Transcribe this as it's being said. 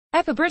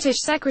EPABritish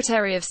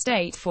Secretary of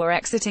State for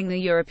exiting the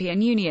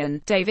European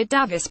Union,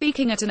 Davis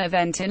speaking at an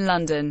event in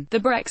London. The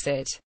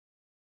Brexit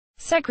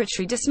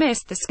Secretary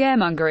dismissed the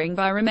scaremongering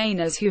by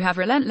Remainers who have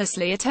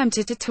relentlessly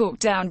attempted to talk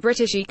down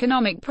British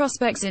economic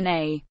prospects in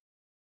a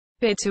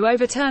bid to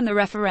overturn the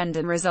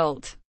referendum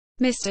result.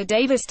 Mr.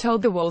 Davis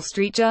told the Wall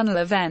Street Journal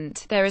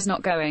event, "There is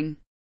not going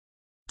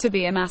to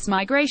be a mass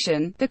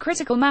migration. The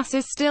critical mass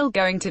is still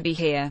going to be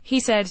here,"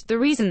 he said. "The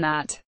reason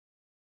that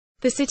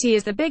the city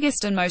is the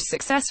biggest and most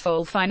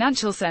successful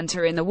financial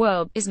center in the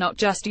world is not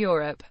just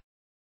Europe.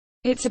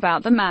 It's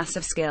about the mass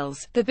of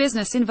skills, the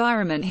business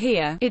environment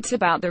here, it's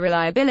about the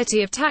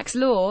reliability of tax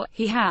law."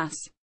 He has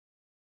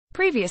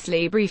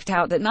previously briefed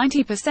out that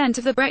 90%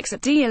 of the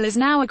Brexit deal is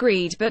now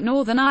agreed, but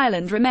Northern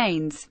Ireland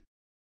remains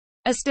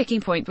a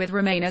sticking point, with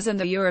Remainers and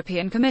the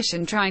European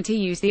Commission trying to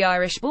use the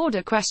Irish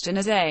border question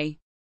as a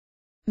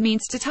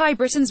means to tie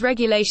Britain's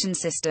regulation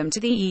system to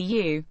the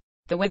EU.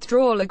 The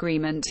withdrawal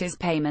agreement is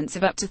payments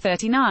of up to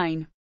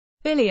 £39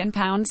 billion.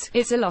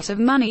 It's a lot of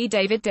money,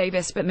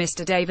 Davis, but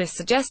Mr. Davis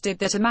suggested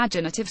that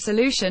imaginative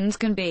solutions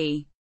can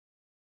be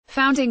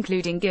found,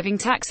 including giving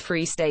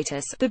tax-free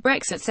status, the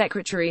Brexit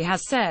Secretary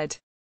has said.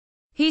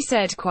 He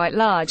said quite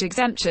large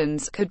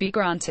exemptions could be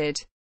granted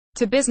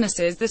to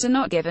businesses that are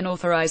not given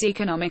authorized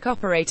economic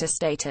operator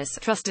status,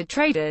 trusted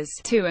traders,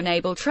 to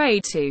enable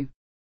trade to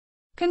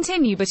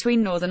continue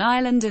between Northern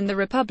Ireland and the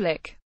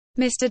Republic.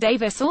 Mr.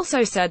 Davis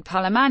also said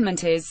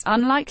Parliament is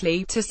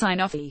unlikely to sign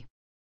off the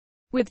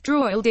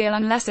withdrawal deal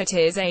unless it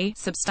is a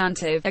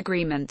substantive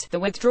agreement. The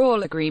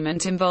withdrawal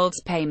agreement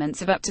involves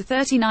payments of up to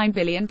 £39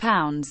 billion.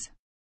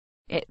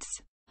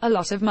 It's a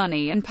lot of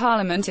money, and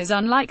Parliament is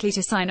unlikely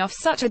to sign off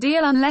such a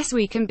deal unless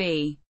we can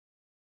be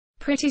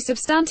pretty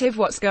substantive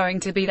what's going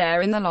to be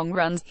there in the long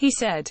run, he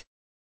said.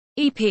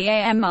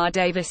 EPAMR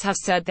Davis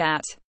has said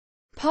that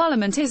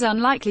Parliament is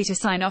unlikely to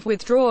sign off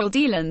withdrawal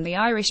deal and the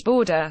Irish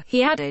border.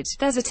 He added,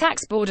 "There's a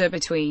tax border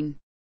between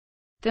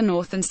the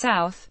north and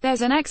south,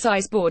 there's an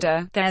excise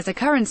border, there's a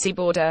currency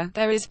border,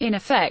 there is, in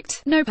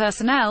effect, no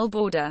personnel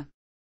border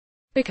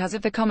because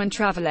of the Common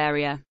Travel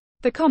Area.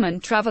 The Common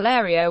Travel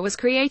Area was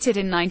created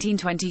in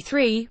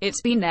 1923,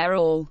 it's been there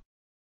all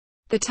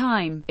the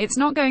time, it's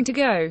not going to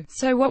go.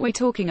 So what we're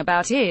talking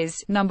about is,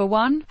 number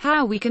one,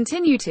 how we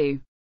continue to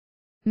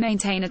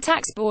maintain a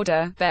tax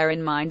border. Bear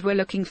in mind we're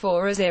looking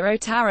for a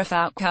zero-tariff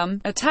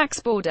outcome, a tax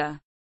border,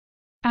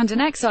 and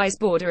an excise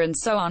border and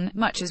so on,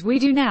 much as we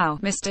do now."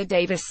 Mr.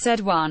 Davis said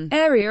one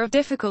area of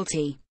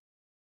difficulty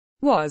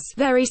was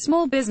very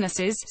small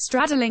businesses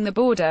straddling the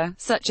border,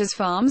 such as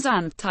farms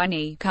and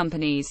tiny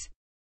companies.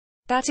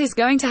 That is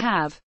going to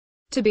have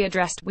to be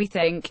addressed, we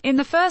think, in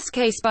the first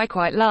case by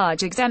quite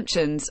large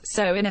exemptions,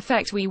 so in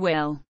effect we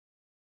will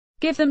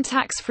give them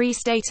tax-free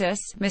status.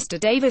 Mr.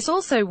 Davis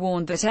also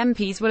warned that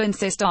MPs will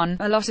insist on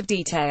a lot of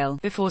detail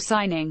before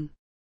signing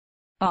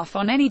off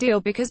on any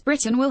deal because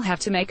Britain will have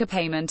to make a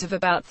payment of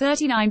about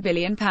 £39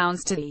 billion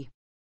to the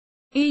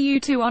EU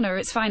to honour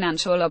its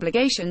financial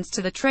obligations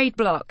to the trade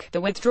bloc.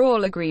 The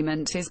withdrawal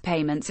agreement is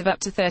payments of up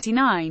to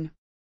 £39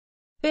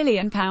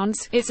 billion.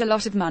 It's a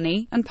lot of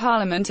money, and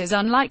Parliament is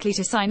unlikely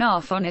to sign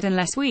off on it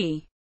unless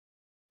we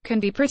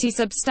can be pretty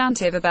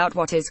substantive about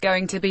what is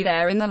going to be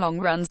there in the long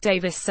run,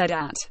 Davis said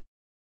at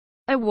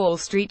a Wall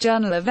Street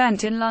Journal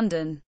event in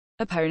London.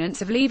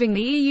 Opponents of leaving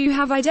the EU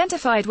have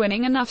identified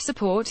winning enough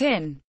support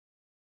in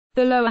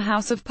the lower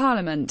house of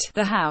Parliament,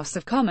 the House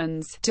of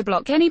Commons, to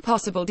block any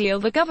possible deal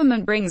the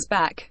government brings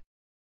back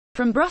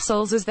from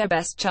Brussels as their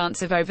best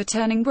chance of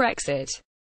overturning Brexit.